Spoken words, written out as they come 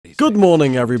Good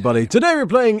morning, everybody. Today we're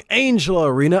playing Angel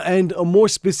Arena and more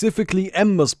specifically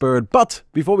Ember Spirit. But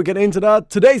before we get into that,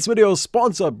 today's video is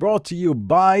sponsored, brought to you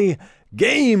by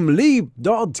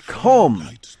GameLeap.com.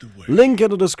 Link in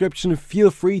the description,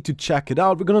 feel free to check it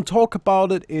out. We're gonna talk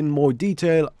about it in more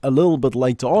detail a little bit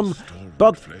later on,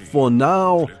 but for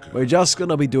now, we're just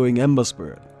gonna be doing Ember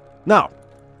Spirit. Now,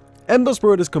 Ember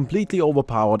Spirit is completely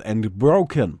overpowered and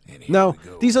broken. Now,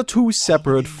 these are two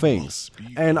separate things,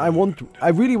 and I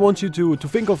really want you to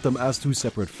think of them as two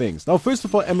separate things. Now, first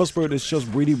of all, Ember Spirit is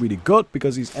just really good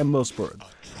because he's Ember Spirit.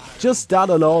 Just that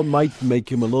alone might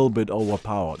make him a little bit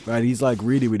overpowered, right? He's like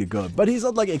really good, but he's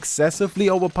not like excessively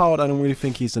overpowered. I don't really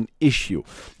think he's an issue.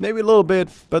 Maybe a little bit,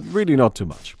 but really not too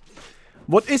much.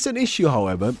 What is an issue,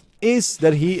 however, is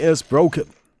that he is broken,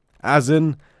 as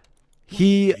in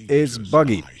he is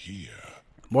buggy.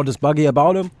 What is buggy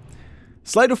about him?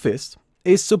 Sleight of Fist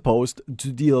is supposed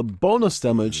to deal bonus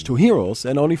damage to heroes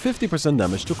and only 50%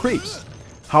 damage to creeps.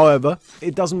 However,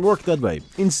 it doesn't work that way.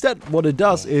 Instead, what it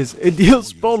does is it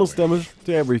deals bonus damage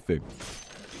to everything.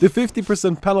 The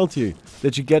 50% penalty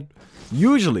that you get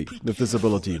usually with this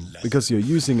ability, because you're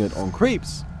using it on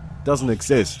creeps, doesn't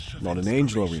exist, not in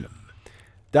Angel Arena.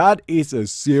 That is a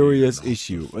serious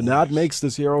issue, and that makes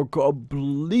this hero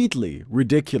completely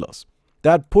ridiculous.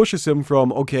 That pushes him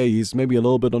from, okay, he's maybe a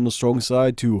little bit on the strong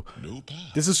side, to,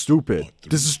 this is stupid,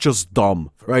 this is just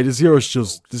dumb, right? This hero's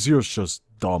just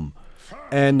dumb.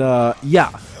 And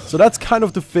yeah, so that's kind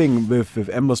of the thing with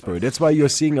Ember Spirit. That's why you're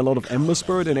seeing a lot of Ember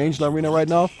Spirit in Angel Arena right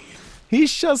now.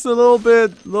 He's just a little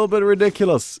bit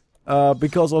ridiculous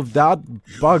because of that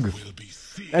bug.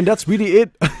 And that's really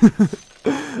it.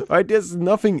 Right, there's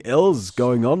nothing else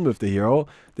going on with the hero.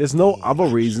 There's no other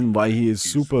reason why he is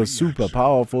super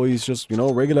powerful. He's just, you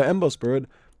know, regular Ember Spirit,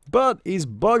 but he's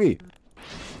buggy.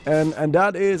 And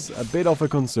that is a bit of a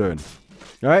concern.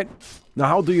 Right? Now,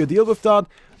 how do you deal with that?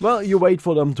 Well, you wait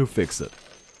for them to fix it.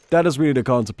 That is really the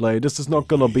counterplay. This is not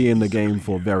gonna be in the game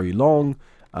for very long.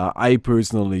 I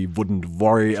personally wouldn't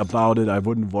worry about it. I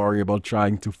wouldn't worry about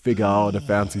trying to figure out a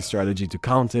fancy strategy to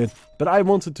counter it. But I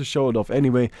wanted to show it off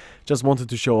anyway. Just wanted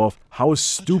to show off how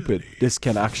stupid this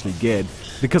can actually get.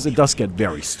 Because it does get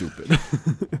very stupid.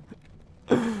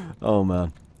 Oh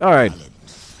man. Alright.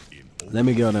 Let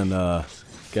me go and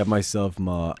get myself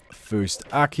my first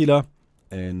Aquila.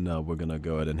 And we're gonna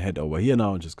go ahead and head over here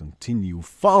now and just continue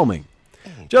farming.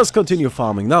 Just continue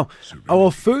farming. Now,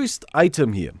 our first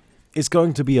item here is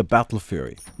going to be a Battle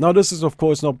Fury. Now, this is of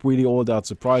course not really all that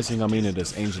surprising. I mean, it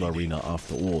is Angel Arena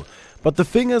after all. But the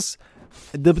thing is,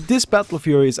 this Battle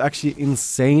Fury is actually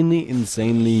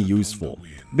insanely useful.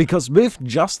 Because with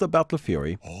just a Battle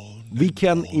Fury, we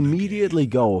can immediately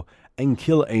go and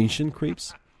kill ancient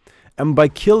creeps. And by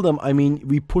kill them, I mean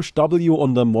we push W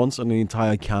on them once and the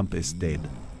entire camp is dead.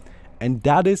 And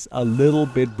that is a little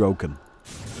bit broken.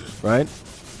 Right?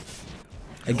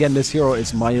 Again, this hero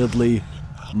is mildly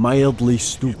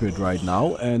stupid right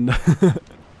now, and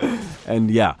and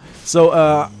yeah, so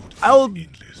I'll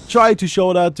try to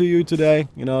show that to you today.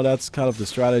 You know, that's kind of the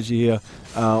strategy here.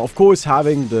 Of course,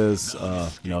 having this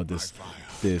you know, this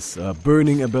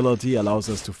burning ability allows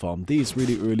us to farm these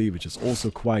really early, which is also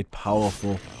quite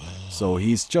powerful. So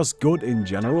he's just good in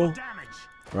general,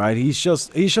 right? He's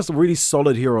just a really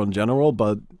solid hero in general,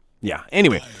 but yeah,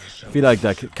 anyway, I feel like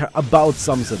that about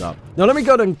sums it up. Now let me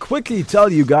go and quickly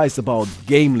tell you guys about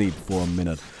GameLeap for a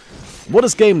minute. What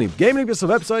is GameLeap? GameLeap is a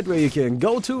website where you can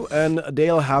go to and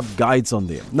they'll have guides on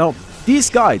there. Now, these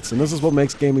guides, and this is what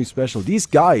makes GameLeap special, these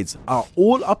guides are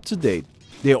all up to date.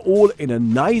 They're all in a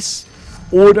nice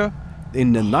order,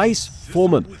 in a nice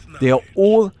format. They are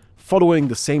all following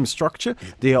the same structure.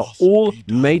 They are all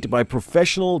made by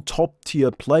professional top-tier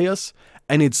players.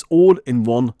 And it's all in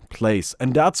one place.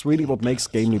 And that's really what makes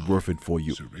GameLeap worth it for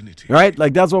you. Right?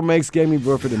 Like, that's what makes GameLeap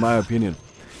worth it in my opinion.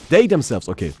 They themselves,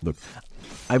 okay, look.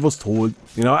 I was told,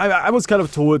 you know, I was kind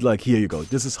of told, like, here you go.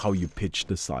 This is how you pitch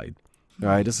the side.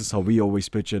 Right? This is how we always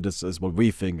pitch it. This is what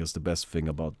we think is the best thing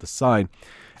about the side.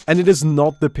 And it is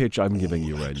not the pitch I'm giving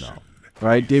you right now.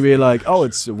 Right? They were like, oh,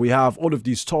 we have all of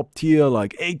these top tier,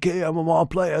 like, AK MMR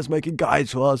players making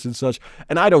guides for us and such.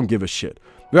 And I don't give a shit.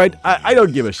 Right? I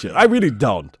don't give a shit. I really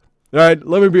don't. Right?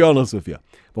 Let me be honest with you.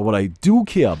 But what I do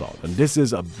care about, and this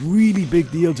is a really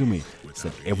big deal to me, is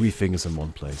that everything is in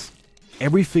one place.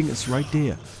 Everything is right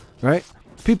there. Right?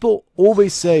 People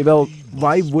always say, well,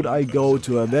 why would I go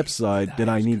to a website that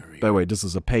I need... By the way, this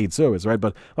is a paid service, right?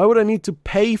 But why would I need to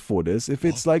pay for this if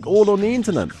it's like all on the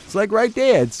internet? It's like right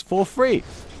there. It's for free.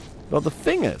 But the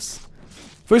thing is,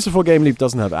 first of all, GameLeap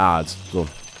doesn't have ads. So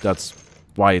that's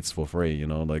why it's for free, you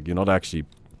know? Like, you're not actually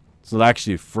It's not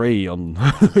actually free on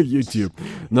YouTube.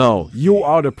 No, you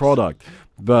are the product.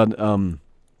 But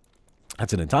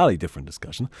that's an entirely different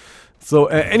discussion. So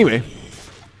anyway,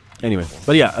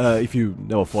 but yeah, if you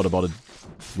never thought about it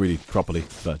really properly,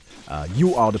 but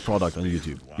you are the product on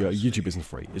YouTube. YouTube isn't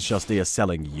free. It's just they are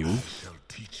selling you.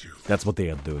 That's what they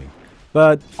are doing.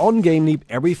 But on Game Leap,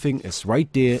 everything is right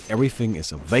there. Everything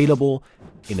is available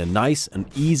in a nice and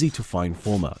easy to find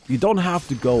format. You don't have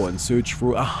to go and search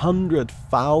through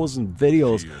 100,000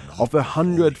 videos of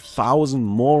 100,000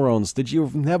 morons that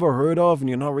you've never heard of and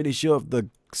you're not really sure if the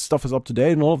stuff is up to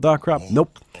date and all of that crap.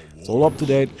 Nope. It's all up to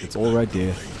date. It's all right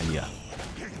there. And yeah.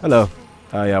 Hello.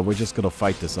 Yeah, we're just gonna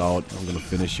fight this out. I'm gonna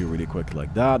finish you really quick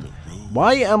like that.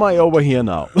 Why am I over here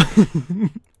now?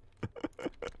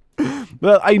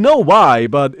 Well, I know why,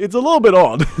 but it's a little bit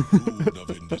odd.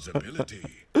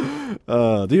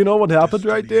 Do you know what happened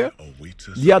right there?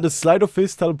 Yeah, the Slide of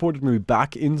Fist teleported me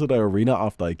back into the arena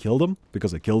after I killed him.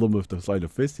 Because I killed him with the Slide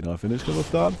of Fist, you know, I finished him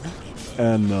with that.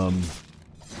 And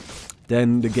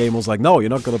then the game was like, no, you're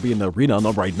not gonna be in the arena,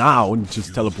 not right now, and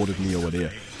just teleported me over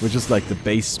there. Which is like the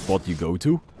base spot you go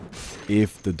to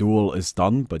if the duel is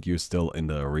done, but you're still in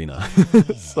the arena.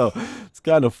 So it's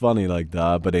kind of funny like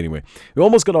that. But anyway, we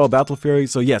almost got our Battle Fury.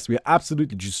 So yes, we're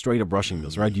absolutely just straight up rushing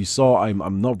this, right? You saw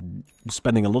I'm not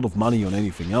spending a lot of money on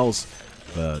anything else.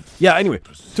 But yeah, anyway,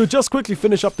 to just quickly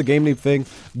finish up the Game Leap thing,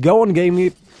 go on Game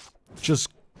Leap, just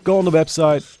go on the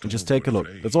website and just take a look.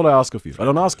 That's all I ask of you.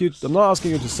 I'm not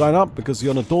asking you to sign up because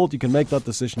you're an adult. You can make that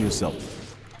decision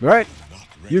yourself. Right?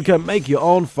 You can make your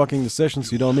own fucking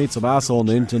decisions. You don't need some asshole on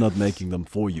the internet making them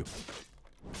for you.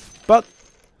 But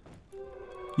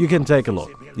you can take a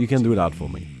look. You can do that for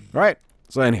me. Right?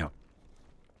 So anyhow.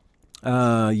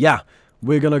 Yeah.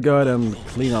 We're gonna go ahead and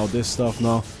clean out this stuff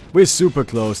now. We're super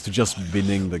close to just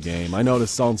winning the game. I know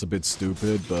this sounds a bit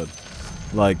stupid, but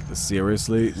like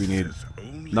seriously, we need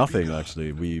nothing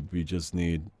actually. We just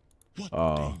need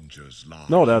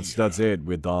no, that's it.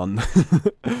 We're done.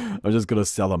 I'm just gonna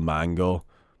sell a mango.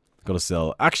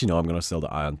 Actually no, I'm gonna sell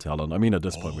the Iron Talon. I mean, at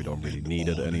this point we don't really need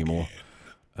it anymore.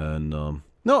 And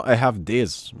no, I have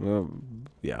this.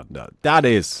 Yeah, that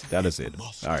is it.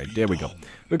 Alright, there we go.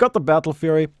 We got the Battle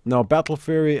Fury. Now, Battle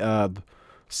Fury at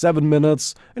 7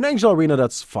 minutes. In Angel Arena,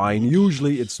 that's fine.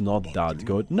 Usually, it's not that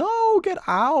good. No, get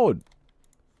out!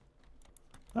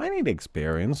 I need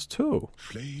experience, too.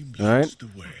 Alright?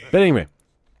 But anyway.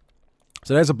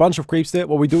 So there's a bunch of creeps there.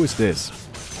 What we do is this.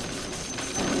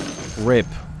 Rip.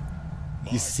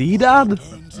 You see that?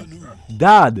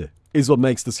 That is what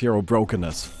makes this hero broken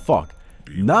as fuck.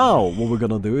 Now, what we're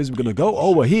gonna do is we're gonna go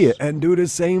over here and do the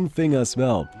same thing as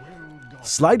well.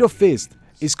 Slide of Fist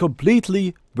is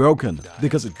completely broken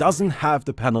because it doesn't have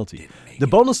the penalty. The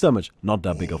bonus damage, not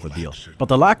that big of a deal. But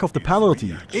the lack of the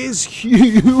penalty is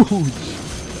huge.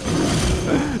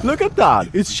 Look at that.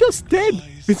 It's just dead.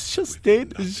 It's just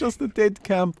dead. It's just a dead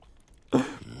camp.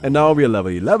 And now we're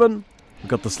level 11. We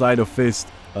got the Slide of Fist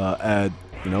at,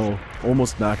 you know,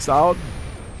 almost maxed out.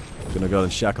 Gonna go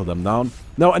and shackle them down.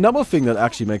 Now, another thing that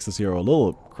actually makes this hero a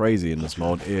little crazy in this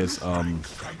mode is,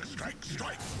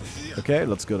 okay,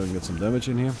 let's go and get some damage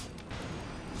in here.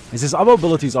 Is his other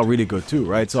abilities are really good too,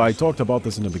 right? So I talked about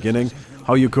this in the beginning,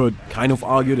 how you could kind of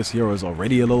argue this hero is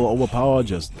already a little overpowered,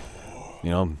 just,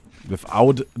 you know,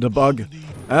 without the bug. And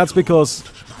that's because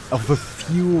of a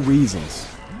few reasons.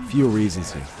 Here.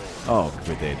 Oh,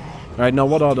 we're dead. Right, now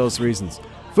what are those reasons?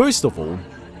 First of all,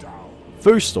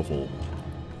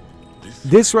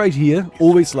 this right here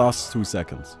always lasts 2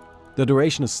 seconds. The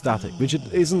duration is static, which it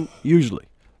isn't usually.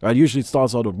 Right? Usually it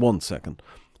starts out at 1 second.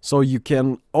 So you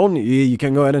can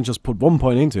go ahead and just put 1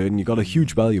 point into it and you got a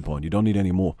huge value point. You don't need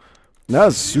any more. And that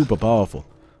is super powerful.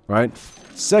 Right?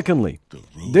 Secondly,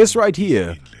 this right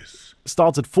here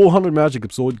starts at 400 magic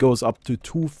absorb, goes up to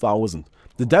 2000.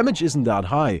 The damage isn't that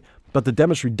high, but the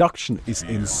damage reduction is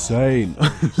insane.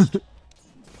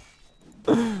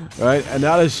 Right? And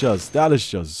that is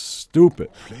just stupid.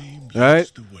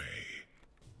 Right?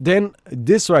 Then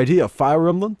this right here, Fire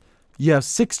Emblem, you have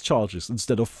 6 charges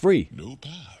instead of 3.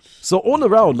 So all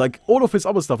around, like all of his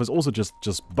other stuff is also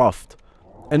just buffed.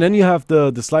 And then you have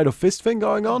the Slide of Fist thing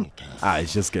going on. It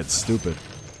just gets stupid.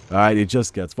 Alright, it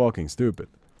just gets fucking stupid.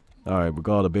 Alright, we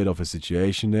got a bit of a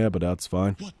situation there, but that's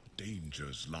fine.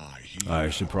 I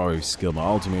should probably skill my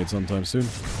ultimate sometime soon.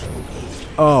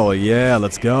 Oh yeah,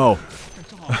 let's go.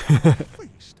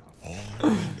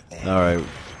 Alright,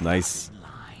 nice.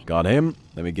 Got him.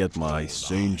 Let me get my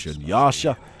Saint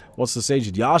Yasha. What's the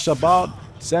Saint Yasha about?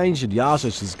 Saint Yasha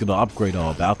is just gonna upgrade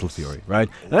our Battle Fury, right?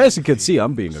 And as you can see,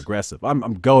 I'm being aggressive.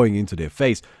 I'm going into their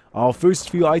face. Our first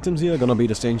few items here are gonna be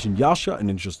the Saint Yasha and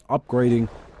then just upgrading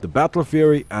the Battle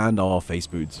Fury, and our Face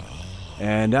Boots.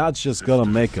 And that's just gonna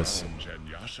make us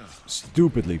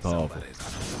stupidly powerful.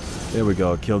 There we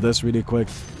go. Kill this really quick.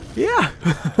 Yeah.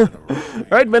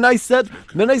 Right, when I said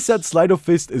Sleight of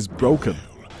Fist is broken,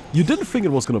 you didn't think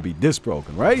it was gonna be this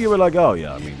broken, right? You were like, oh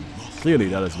yeah, I mean, clearly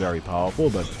that is very powerful,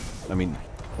 but I mean,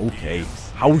 okay,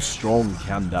 how strong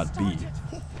can that be?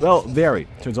 Well, very.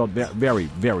 Turns out very,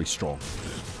 very strong.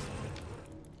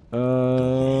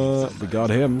 We got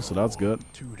him, so that's good.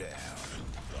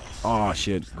 Oh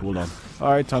shit, cool down.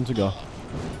 Alright, time to go.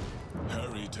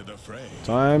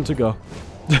 Time to go.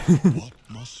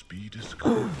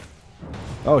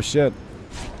 Oh shit.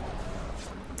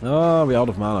 Oh, we're out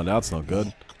of mana, that's not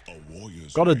good.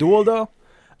 Got a duel though?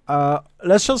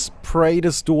 Let's just pray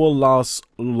this duel lasts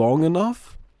long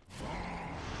enough.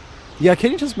 Yeah,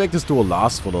 can you just make this duel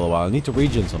last for a little while? I need to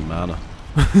regen some mana.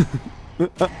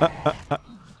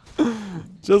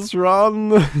 Just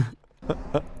run.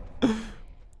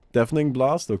 Deafening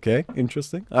Blast, okay,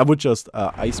 interesting. I would just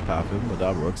Ice Path him, but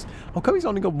that works. How come he's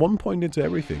only got 1 point into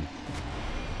everything?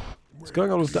 What's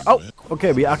going on with that? Oh,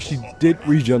 okay, we actually did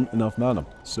regen enough mana.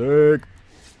 Sick.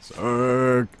 Sick.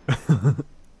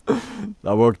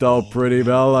 That worked out pretty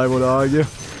well, I would argue.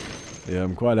 Yeah,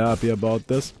 I'm quite happy about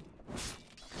this.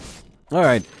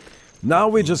 Alright, now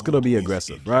we're just gonna be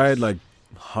aggressive, right? Like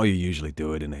how you usually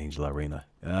do it in Angel Arena,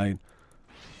 right?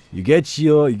 You get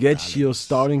your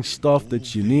starting stuff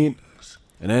that you need,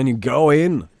 and then you go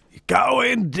in. You go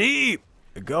in deep.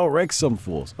 You go wreck some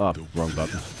fools. Ah, wrong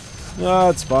button. Ah,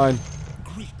 it's fine.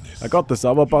 I got this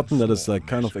other button that is like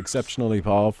kind of exceptionally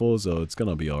powerful, so it's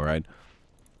gonna be alright.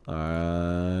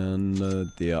 And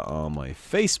there are my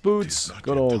Face Boots.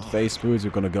 Good old Face Boots.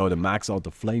 We're gonna go to max out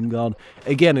the Flame Guard.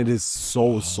 Again, it is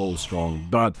so strong,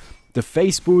 but the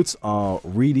Face Boots are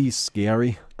really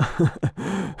scary.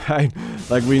 Right?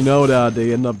 Like, we know that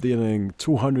they end up dealing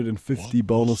 250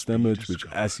 bonus damage, which,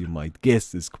 as you might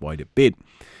guess, is quite a bit.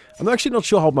 I'm actually not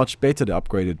sure how much better they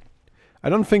upgraded. I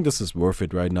don't think this is worth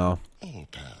it right now.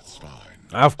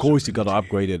 Of course, you gotta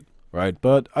upgrade it, right?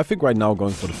 But I think right now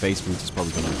going for the Face Boots is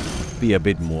probably gonna be a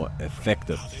bit more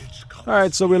effective.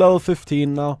 Alright, so we're level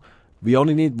 15 now. We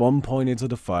only need 1 point into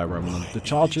the Fire Remnant. The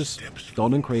charges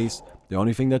don't increase. The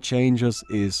only thing that changes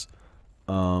is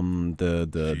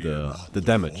the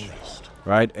damage,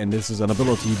 right? And this is an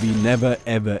ability we never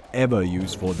ever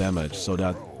use for damage, so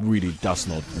that really does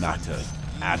not matter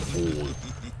at all,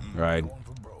 right?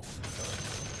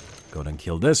 Go and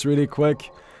kill this really quick.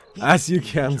 As you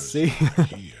can see,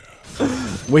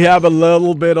 we have a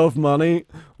little bit of money.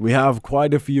 We have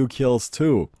quite a few kills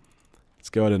too. Let's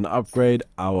go ahead and upgrade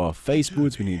our Face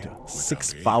Boots. We need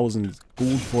 6,000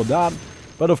 gold for that.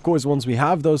 But of course, once we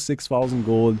have those 6,000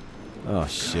 gold... Oh,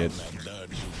 shit.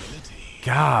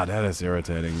 God, that is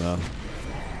irritating, man.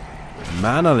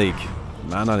 Mana leak.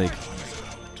 Mana leak.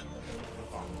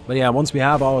 But yeah, once we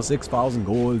have our 6,000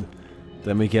 gold,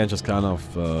 then we can just kind of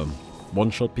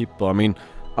one-shot people. I mean,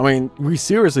 we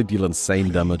seriously deal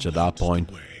insane damage at that point.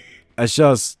 It's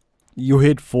just, you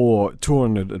hit for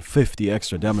 250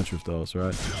 extra damage with those,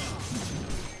 right?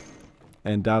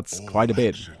 And that's quite a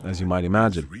bit, as you might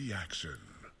imagine.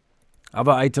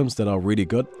 Other items that are really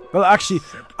good. Well, actually,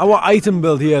 our item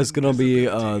build here is gonna be the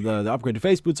upgraded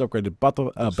Face Boots, upgraded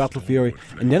Battle Fury,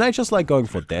 and then I just like going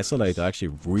for Desolator. I actually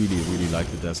really like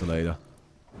the Desolator.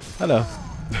 Hello.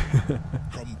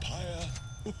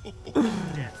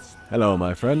 Hello,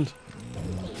 my friend.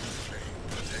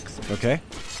 Okay.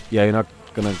 Yeah, you're not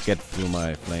gonna get through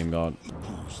my Flame Guard.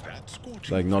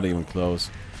 Like, not even close.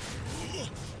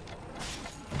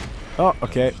 Oh,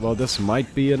 okay. Well, this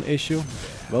might be an issue.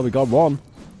 Well, we got one.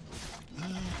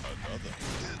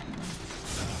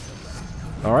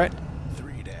 Alright.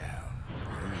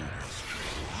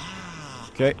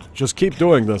 Okay, just keep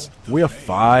doing this. We are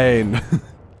fine.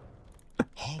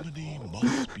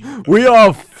 We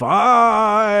are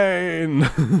fine.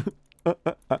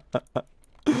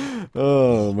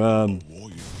 Oh man.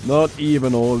 Not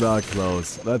even all that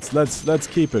close. Let's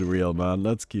keep it real, man.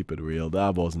 Let's keep it real.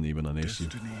 That wasn't even an issue.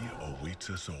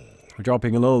 We're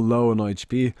dropping a little low on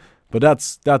HP, but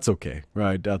that's okay,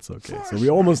 right? That's okay. So we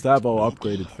almost have our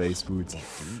upgraded Face Boots.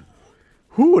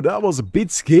 Whew, that was a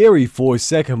bit scary for a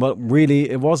second, but really,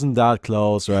 it wasn't that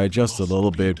close, right? Just a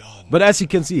little bit. But as you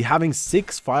can see, having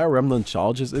 6 Fire Remnant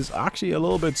charges is actually a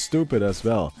little bit stupid as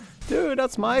well. Dude,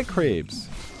 that's my creeps.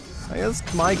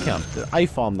 That's my camp. I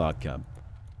farmed that camp.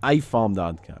 I farmed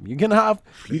that camp. You can have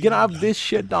this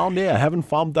shit down there. I haven't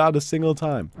farmed that a single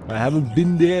time. I haven't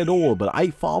been there at all, but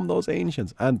I farmed those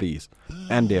ancients and these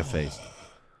and their face.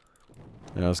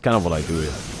 You know, it's kind of what I do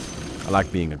here. I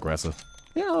like being aggressive.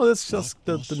 You know, it's just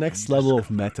the next level of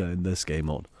meta in this game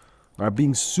mode. Alright,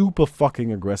 being super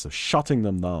fucking aggressive, shutting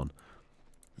them down.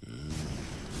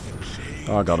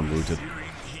 Oh, I got him rooted.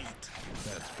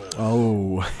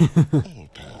 Oh.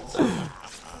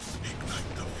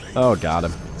 Oh, got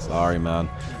him. Sorry, man.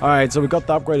 Alright, so we got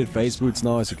the upgraded phase boots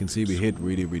now. As you can see, we hit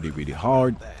really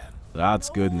hard.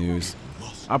 That's good news.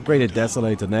 Upgraded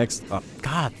Desolator next.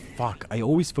 God, fuck. I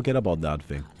always forget about that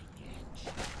thing.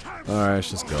 Alright, let's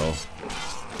just go.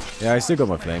 Yeah, I still got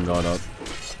my flame guard up.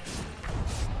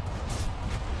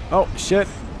 Oh, shit.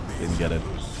 Didn't get it.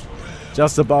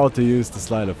 Just about to use the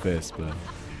sleight of fist, but...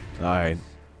 Alright.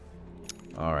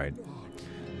 Alright.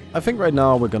 I think right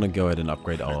now we're gonna go ahead and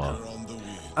upgrade our...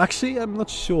 Actually, I'm not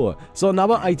sure. So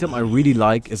another item I really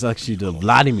like is actually the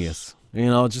Vladimir's. You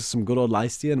know, just some good old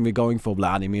lifesteal, and we're going for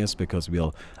Vladimir's because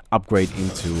we'll upgrade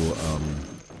into...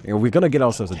 you know, we're gonna get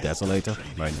ourselves a Desolator,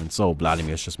 right? And so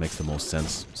Vladimir's just makes the most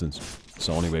sense, since it's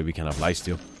the only way we can have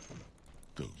lifesteal.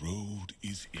 The road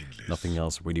is endless. Nothing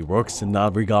else really works in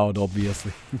that regard,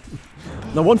 obviously.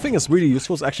 Now, one thing that's really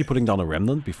useful is actually putting down a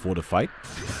remnant before the fight,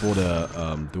 before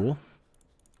the duel.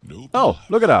 Oh,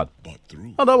 look at that.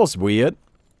 Oh, that was weird.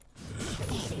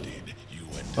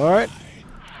 Alright.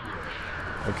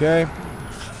 Okay.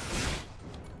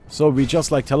 So we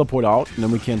just like teleport out, and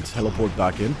then we can teleport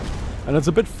back in. And it's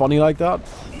a bit funny like that.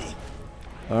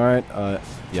 Alright,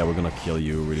 yeah, we're gonna kill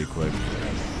you really quick.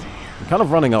 I'm kind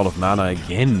of running out of mana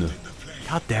again.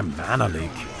 Goddamn mana leak.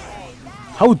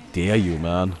 How dare you,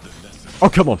 man. Oh,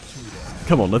 come on.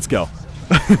 Come on, let's go.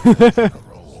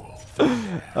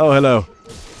 Oh, hello.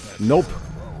 Nope.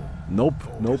 Nope,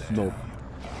 nope, nope.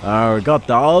 We got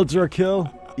the ultra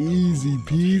kill. Easy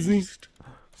peasy.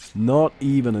 Not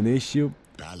even an issue.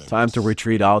 Time to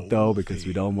retreat out though, because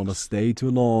we don't want to stay too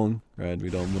long. Right?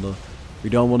 We don't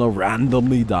want to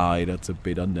randomly die. That's a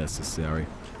bit unnecessary.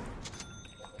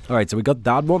 Alright, so we got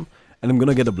that one. And I'm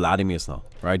gonna get a Vladimir's now.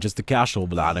 Right? Just the casual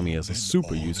Vladimir's is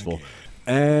super useful.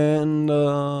 And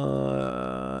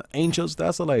Angel's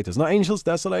Desolators. Now, Angel's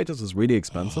Desolators is really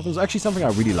expensive. It's actually something I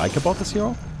really like about this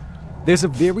hero. There's a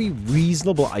very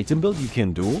reasonable item build you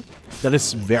can do that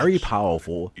is very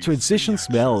powerful, transitions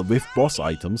well with boss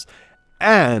items,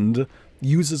 and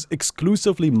uses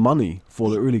exclusively money for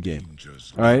the early game.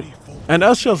 Alright? And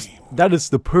that is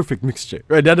the perfect mixture.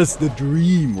 Right? That is the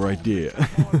dream right there.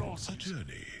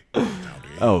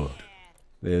 Oh.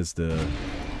 There's the...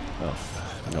 Oh.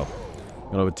 No.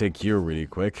 I'm gonna take you really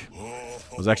quick. I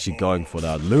was actually going for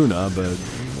that Luna, but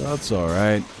that's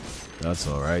alright. That's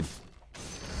alright.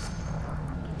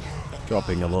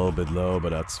 Dropping a little bit low, but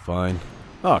that's fine.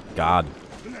 Oh, God.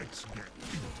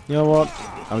 You know what?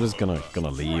 I'm just gonna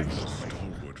leave.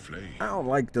 I don't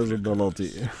like this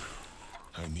ability.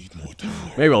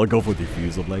 Maybe I'll go for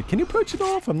Diffuser Blade. Can you perch it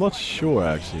off? I'm not sure,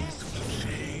 actually.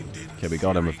 Okay, we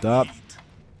got him with that.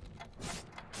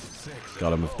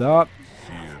 Got him with that.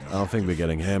 I don't think we're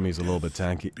getting him. He's a little bit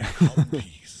tanky.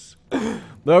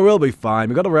 But we'll be fine.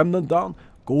 We got a Remnant down.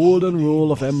 Golden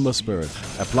rule of Ember Spirit.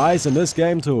 Applies in this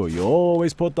game too. You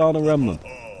always put down a Remnant.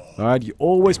 Alright, you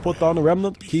always put down a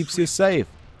Remnant. Keeps you safe.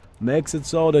 Makes it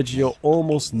so that you're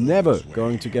almost never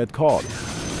going to get caught.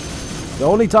 The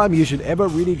only time you should ever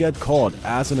really get caught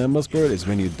as an Ember Spirit is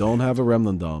when you don't have a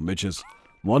Remnant down. Which is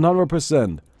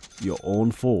 100% your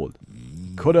own fault.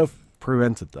 Could have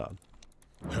prevented that.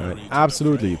 Alright,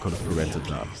 absolutely you could have prevented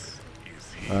that.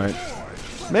 Alright.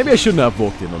 Maybe I shouldn't have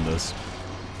walked in on this.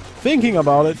 Thinking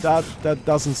about it, that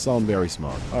doesn't sound very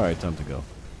smart. Alright, time to go.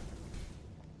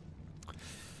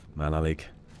 Mana leak.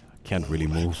 I can't really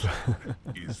move.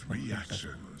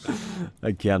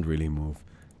 I can't really move.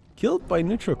 Killed by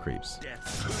neutral creeps.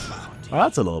 Oh,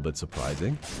 that's a little bit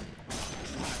surprising.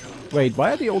 Wait,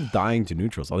 why are they all dying to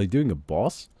neutrals? Are they doing a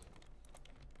boss?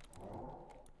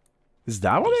 Is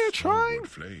that what they're trying?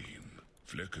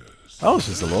 Oh, it's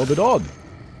just a little bit odd.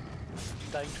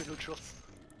 Dying to neutrals.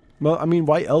 Well, I mean,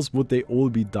 why else would they all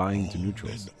be dying to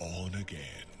neutrals?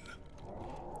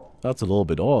 That's a little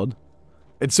bit odd.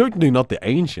 It's certainly not the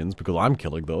ancients, because I'm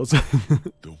killing those.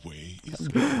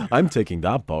 I'm taking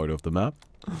that part of the map.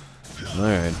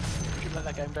 Alright.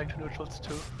 Like I'm dying to neutrals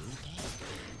too.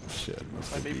 Shit,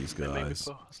 let's get these guys.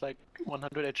 It's like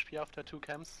 100 HP after 2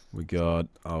 camps. We got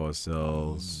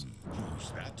ourselves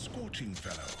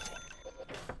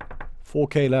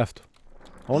 4k left.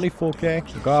 Only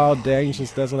 4k? God, the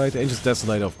Ancient's Desolator. Ancient's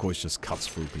Desolator, of course, just cuts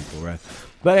through people, right?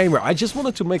 But anyway, I just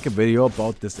wanted to make a video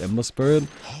about this Ember Spirit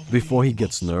before he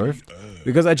gets nerfed.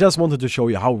 Because I just wanted to show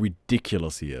you how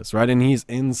ridiculous he is, right? And he's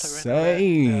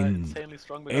insane.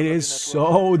 It is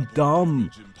so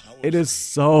dumb. It is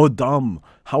so dumb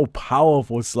how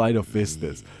powerful Sleight of Fist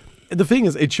is. the thing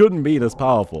is, it shouldn't be this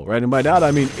powerful, right? And by that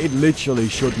I mean it literally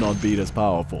should not be this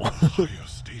powerful.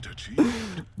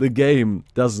 The game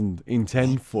doesn't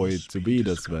intend for it to be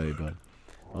this way, but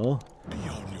well.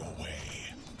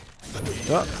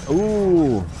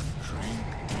 Ooh.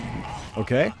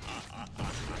 Okay.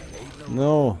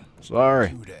 No,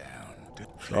 sorry.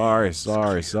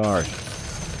 Sorry.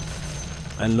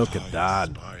 And look at that.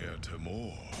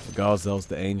 Look at ourselves,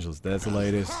 the Angels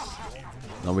Desolators.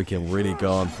 Now we can really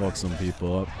go and fuck some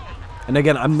people up. And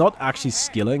again, I'm not actually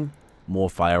skilling more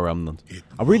Fire Remnant.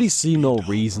 I really see no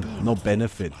reason, no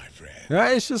benefit. Yeah,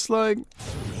 it's just like...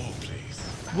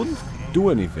 wouldn't do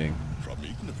anything.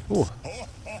 Oh,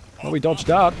 well, we dodged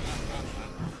that.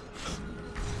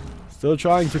 Still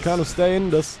trying to kind of stay in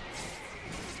this.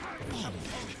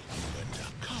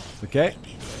 Okay.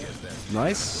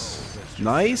 Nice.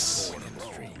 Nice.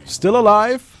 Still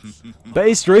alive.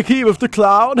 Base Ricky with the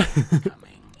cloud.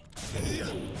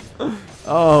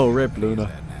 Oh, rip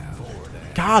Luna.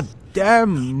 God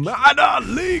damn. Mana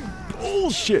League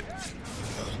bullshit.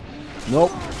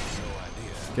 Nope.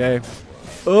 Okay.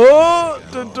 Oh,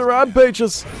 the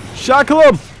rampages. Shackle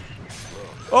him.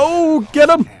 Oh, get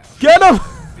him. Get him.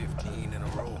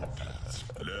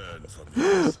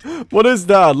 What is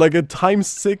that? Like a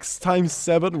 ×6,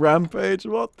 ×7 rampage?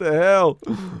 What the hell?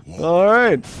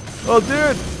 Alright. Oh,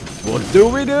 dude. What do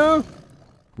we do?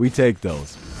 We take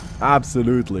those.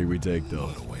 Absolutely, we take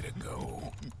those.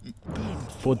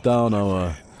 Put down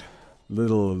our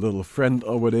little friend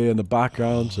over there in the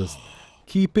background. Just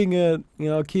keeping it, you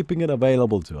know, keeping it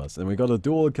available to us. And we got a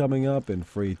duel coming up in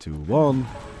 3, 2, 1.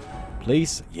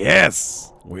 Please.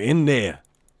 Yes! We're in there.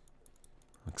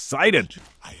 Excited.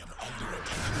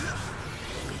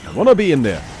 I wanna be in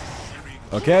there.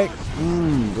 Okay.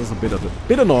 That's a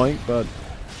bit annoying, but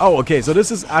oh, okay. So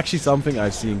this is actually something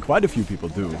I've seen quite a few people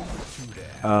do.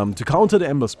 To counter the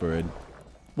Ember Spirit.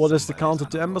 What is the counter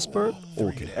to Ember Spirit?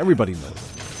 Okay, everybody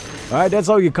knows. All right, that's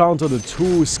how you counter the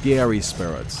 2 scary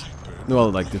spirits.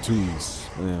 Well, like the 2. You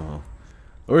know,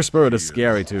 Earth Spirit is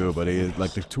scary too, but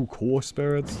like the 2 core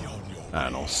spirits. I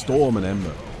don't know, Storm and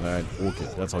Ember. All right, okay,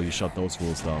 that's how you shut those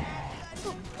fools down.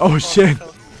 Oh shit.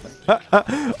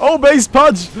 Oh, base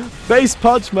punch! Base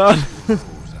punch, man!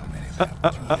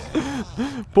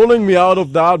 Pulling me out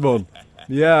of that one.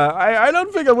 Yeah, I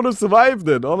don't think I would have survived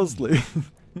it, honestly.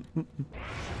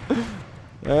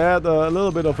 I had a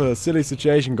little bit of a silly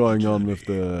situation going on with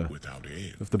the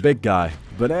big guy.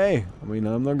 But hey, I mean,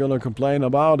 I'm not gonna complain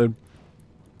about it.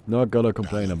 Not gonna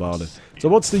complain about it. So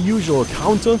what's the usual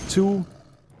counter to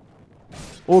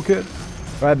Orchid?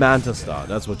 Right, Manta Star,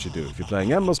 that's what you do. If you're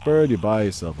playing Ember Spirit, you buy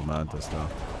yourself a Manta Star.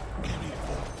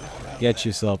 Get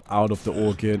yourself out of the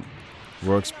Orchid.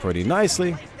 Works pretty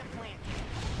nicely.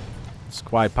 It's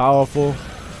quite powerful,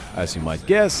 as you might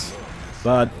guess.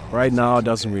 But right now, it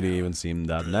doesn't really even seem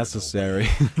that necessary.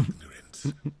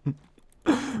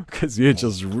 Because you're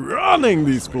just running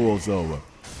these fools over.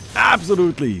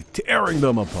 Absolutely tearing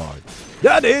them apart.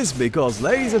 That is because,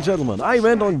 ladies and gentlemen, I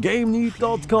went on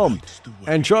GameNeat.com.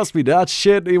 And trust me, that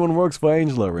shit even works for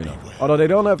Angel Arena. Although they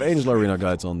don't have Angel Arena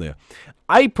guides on there.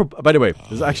 By the way,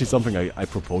 this is actually something I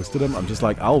proposed to them. I'm just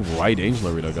like, I'll write Angel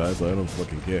Arena guides, I don't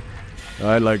fucking care.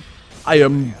 Like, I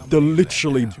am the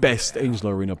literally best Angel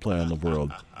Arena player in the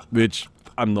world. Which,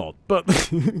 I'm not, but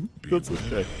that's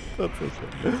okay. That's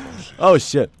okay. Oh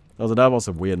shit. Also, that was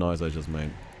a weird noise I just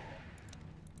made.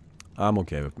 I'm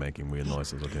okay with making weird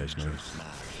noises occasionally.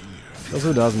 Because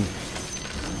who doesn't?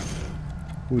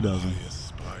 Who doesn't?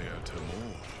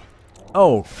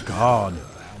 Oh god.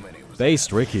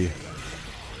 Based Ricky.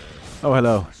 Oh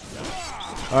hello.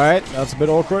 Alright, that's a bit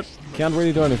awkward. Can't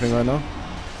really do anything right now.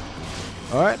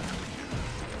 Alright.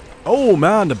 Oh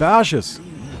man, the bashes.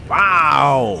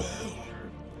 Wow.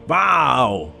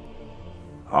 Wow.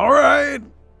 Alright.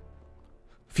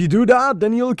 If you do that,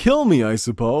 then you'll kill me, I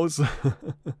suppose.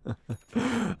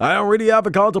 I don't really have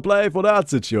a counterplay for that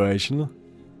situation.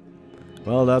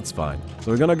 Well, that's fine.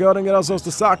 So we're gonna go ahead and get ourselves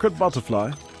the Sacred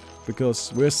Butterfly.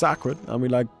 Because we're sacred and we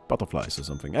like butterflies or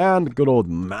something. And good old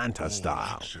Manta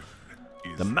Style.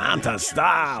 The Manta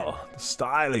Style. The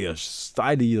stylishest.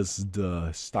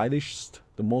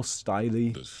 The most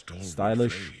stylish.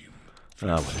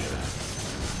 Oh,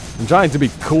 whatever. I'm trying to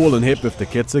be cool and hip with the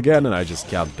kids again, and I just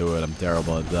can't do it. I'm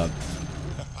terrible at that.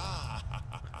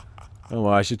 Oh,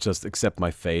 well, I should just accept my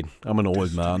fate. I'm an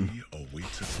old man.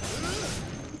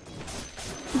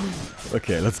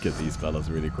 Okay, let's get these fellas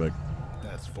really quick.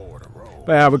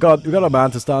 But yeah, we got a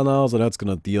Manta Star now, so that's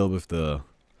gonna deal with the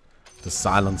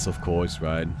silence, of course,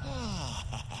 right?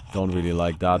 Don't really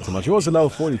like that too much. He was a level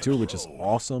 42, which is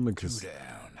awesome because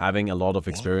having a lot of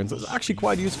experience is actually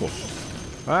quite useful.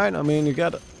 Right? I mean, you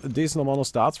get a decent amount of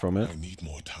stats from it. I need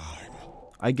more time.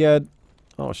 I get...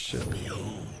 Oh, shit.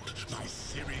 Behold, my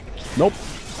searing Nope.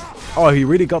 Oh, he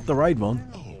really got the right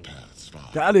one. all paths follow.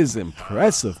 That is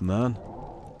impressive, man.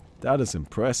 That is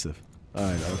impressive.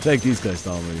 Alright, I'll take these guys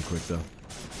down really quick, though.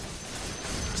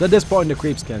 So at this point, the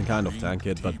creeps can kind of tank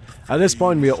it, but at this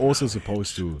point, we are also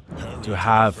supposed to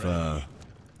have,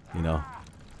 you know,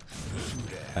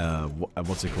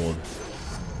 what's it called?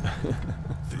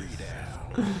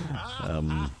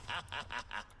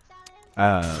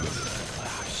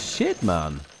 Shit,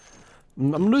 man.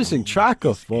 I'm losing track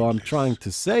of what I'm trying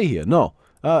to say here. No,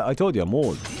 I told you I'm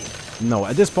old. No,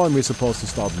 at this point, we're supposed to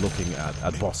start looking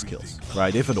at boss kills,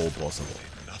 right? If at all possible.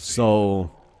 So...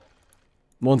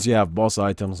 once you have boss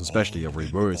items, especially a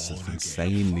reverse, it's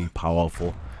insanely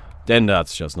powerful, then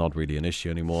that's just not really an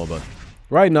issue anymore, but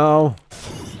right now,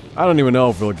 I don't even know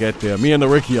if we'll get there. Me and the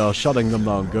Ricky are shutting them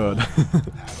down good.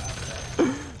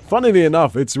 Funnily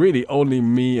enough, it's really only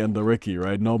me and the Ricky,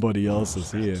 right? Nobody else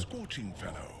is here. Scorching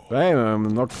fellow. But hey,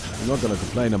 I'm not gonna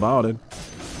complain about it.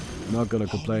 I'm not gonna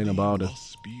complain about it.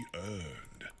 Must be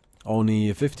earned.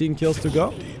 Only 15 kills to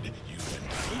go?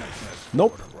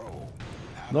 Nope.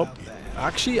 Nope.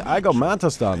 Actually, I got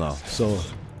Manta Star now, so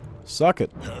suck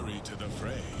it. Hurry to the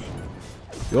fray.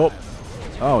 Yup.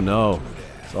 Oh no.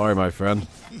 Sorry, my friend.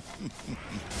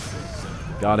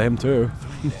 Got him too.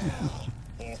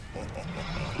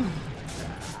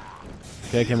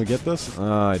 Okay, can we get this?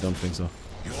 I don't think so.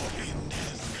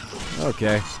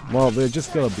 Okay. Well, we're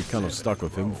just gonna be kind of stuck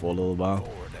with him for a little while.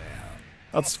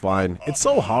 That's fine. It's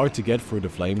so hard to get through the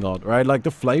Flame Guard, right? Like,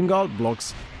 the Flame Guard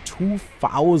blocks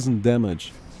 2,000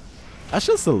 damage. That's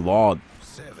just a lot.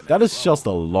 That is just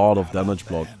a lot of damage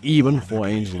block, even for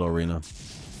Angel Arena.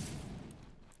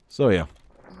 So yeah.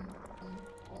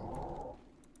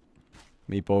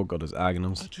 Meepo got his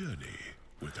Aghanims. A journey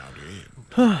without end.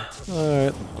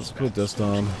 Alright, let's put this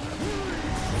down.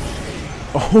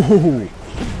 Oh!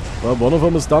 Well, one of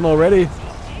them is done already.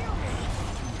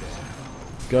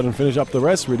 Go ahead and finish up the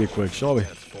rest really quick, shall we?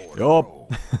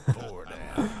 Yup.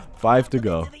 5 to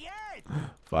go.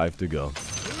 5 to go.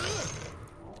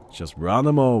 Just run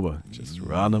them over. Just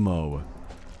run them over.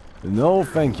 No,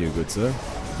 thank you, good sir.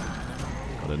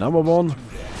 Got another one.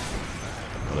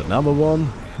 Got another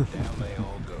one.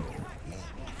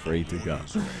 3 to go.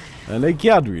 And they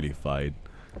can't really fight.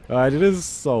 Alright, it is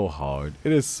so hard.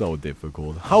 It is so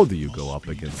difficult. How do you go up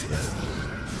against this?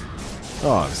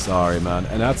 Oh, I'm sorry, man.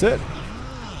 And that's it.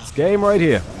 It's game right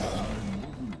here.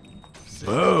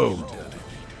 Boom.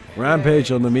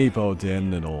 Rampage on the Meepo to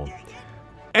end it all.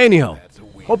 Anyhow,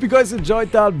 hope you guys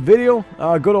enjoyed that video.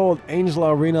 Good old Angel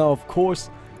Arena, of course.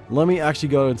 Let me actually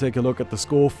go and take a look at the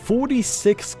score.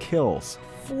 46 kills.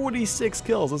 46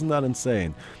 kills. Isn't that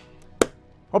insane?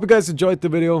 Hope you guys enjoyed the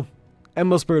video.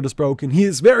 Ember Spirit is broken. He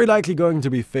is very likely going to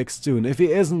be fixed soon. If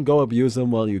he isn't, go abuse him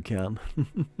while you can.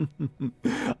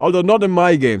 Although not in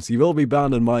my games. He will be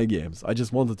banned in my games. I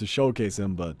just wanted to showcase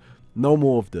him, but no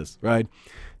more of this, right?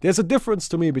 There's a difference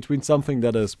to me between something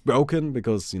that is broken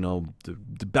because, you know,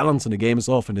 the balance in the game is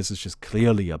off, and this is just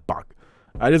clearly a bug.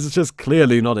 This is just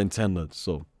clearly not intended,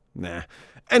 so, nah.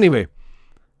 Anyway,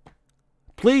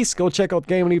 please go check out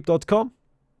GameLeap.com.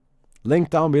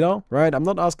 Link down below, right? I'm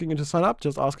not asking you to sign up,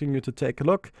 just asking you to take a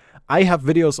look. I have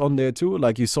videos on there too,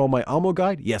 like you saw my armor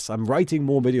guide. Yes, I'm writing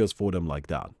more videos for them like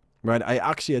that, right? I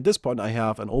actually, at this point, I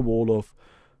have an overall of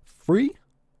 3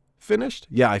 finished.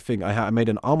 Yeah, I think I made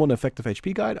an armor and effective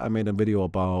HP guide. I made a video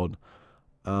about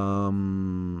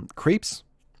creeps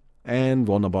and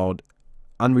one about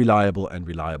unreliable and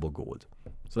reliable gold.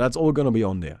 So that's all gonna be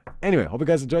on there. Anyway, hope you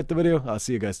guys enjoyed the video. I'll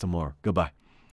see you guys tomorrow. Goodbye.